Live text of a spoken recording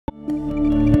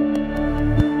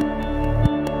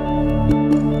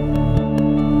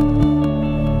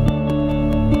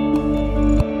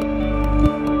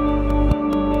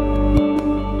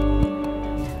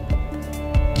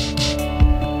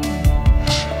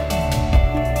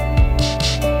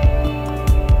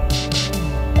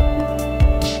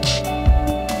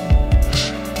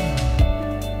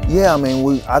Yeah, I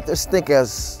mean, I just think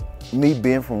as me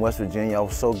being from West Virginia, I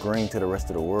was so green to the rest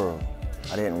of the world.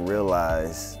 I didn't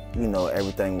realize, you know,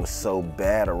 everything was so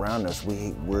bad around us.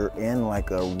 We're in like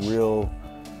a real,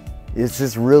 it's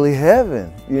just really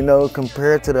heaven, you know,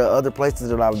 compared to the other places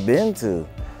that I've been to.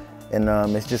 And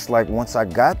it's just like once I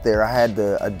got there, I had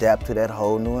to adapt to that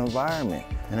whole new environment.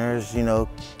 And there's, you know,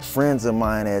 friends of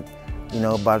mine that, you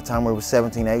know, by the time we were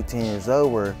 17, 18 years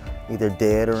old, were either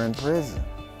dead or in prison.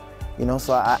 You know,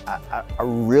 so I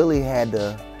really had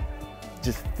to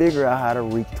just figure out how to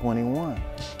reach 21.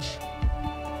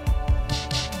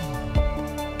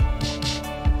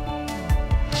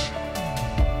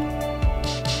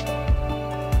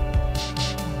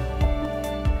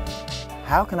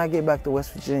 How can I get back to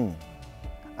West Virginia?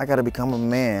 I gotta become a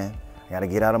man, I gotta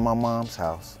get out of my mom's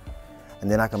house,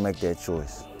 and then I can make that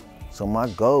choice. So my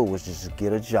goal was just to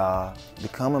get a job,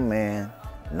 become a man,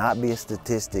 not be a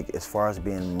statistic as far as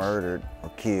being murdered or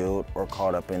killed or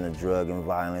caught up in the drug and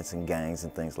violence and gangs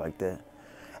and things like that.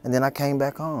 And then I came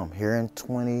back home here in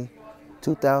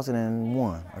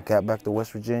 2001. I got back to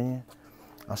West Virginia.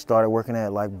 I started working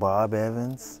at like Bob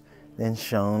Evans, then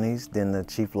Shoney's, then the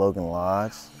Chief Logan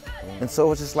Lodge. And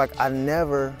so it's just like I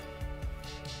never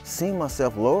seen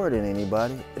myself lower than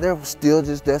anybody. There was still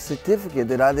just that certificate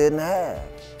that I didn't have.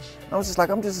 I was just like,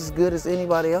 I'm just as good as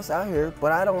anybody else out here,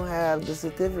 but I don't have the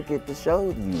certificate to show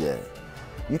you that.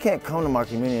 You can't come to my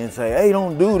community and say, hey,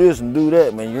 don't do this and do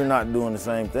that, man. You're not doing the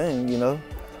same thing, you know?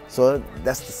 So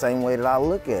that's the same way that I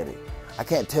look at it. I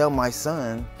can't tell my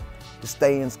son to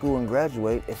stay in school and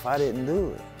graduate if I didn't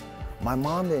do it. My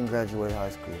mom didn't graduate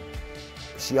high school.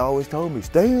 She always told me,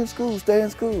 stay in school, stay in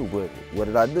school. But what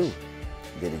did I do?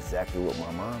 I did exactly what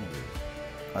my mom did.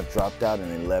 I dropped out in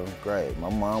 11th grade. My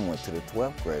mom went to the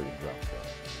 12th grade and dropped out.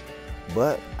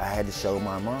 But I had to show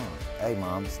my mom, hey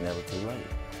mom, it's never too late.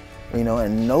 You know,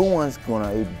 and no one's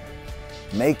gonna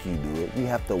make you do it. You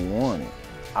have to want it.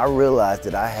 I realized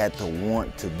that I had to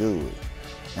want to do it.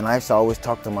 And I used to always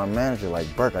talk to my manager like,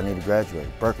 Burke, I need to graduate.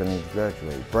 Burke, I need to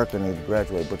graduate. Burke, I need to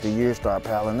graduate. But the years started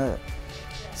piling up.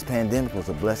 This pandemic was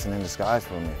a blessing in disguise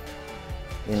for me.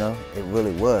 You know, it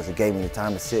really was. It gave me the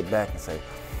time to sit back and say,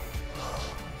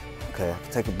 okay, I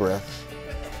can take a breath.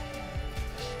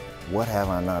 What have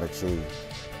I not achieved?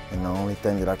 And the only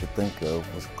thing that I could think of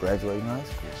was graduating high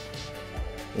school.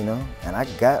 You know, and I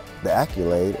got the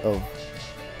accolade of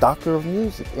Doctor of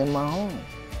Music in my home.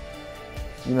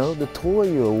 You know, the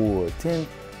Toya Award, 10th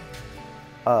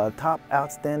Top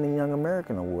Outstanding Young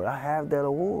American Award. I have that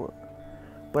award,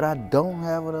 but I don't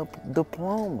have a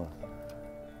diploma.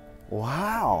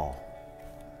 Wow.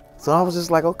 So I was just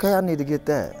like, okay, I need to get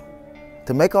that.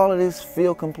 To make all of this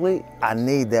feel complete, I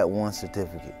need that one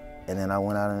certificate. And then I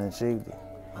went out and achieved it.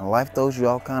 And life throws you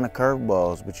all kind of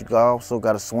curveballs, but you also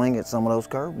got to swing at some of those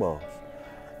curveballs.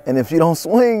 And if you don't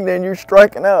swing, then you're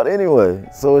striking out anyway.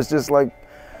 So it's just like,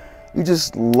 you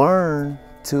just learn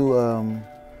to,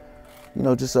 you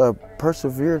know, just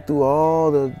persevere through all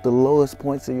the lowest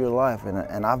points of your life.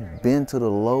 And I've been to the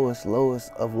lowest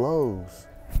of lows.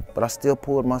 But I still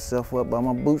pulled myself up by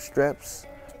my bootstraps.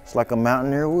 It's like a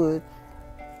mountaineer would.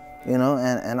 You know,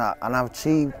 and I've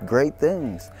achieved great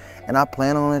things. And I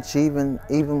plan on achieving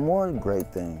even more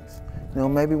great things. You know,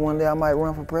 maybe one day I might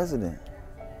run for president.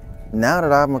 Now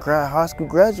that I'm a high school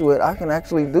graduate, I can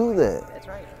actually do that. That's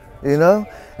right. You know,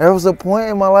 there was a point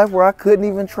in my life where I couldn't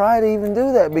even try to even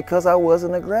do that because I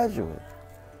wasn't a graduate.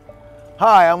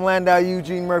 Hi, I'm Landau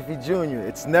Eugene Murphy Jr.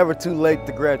 It's never too late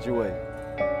to graduate.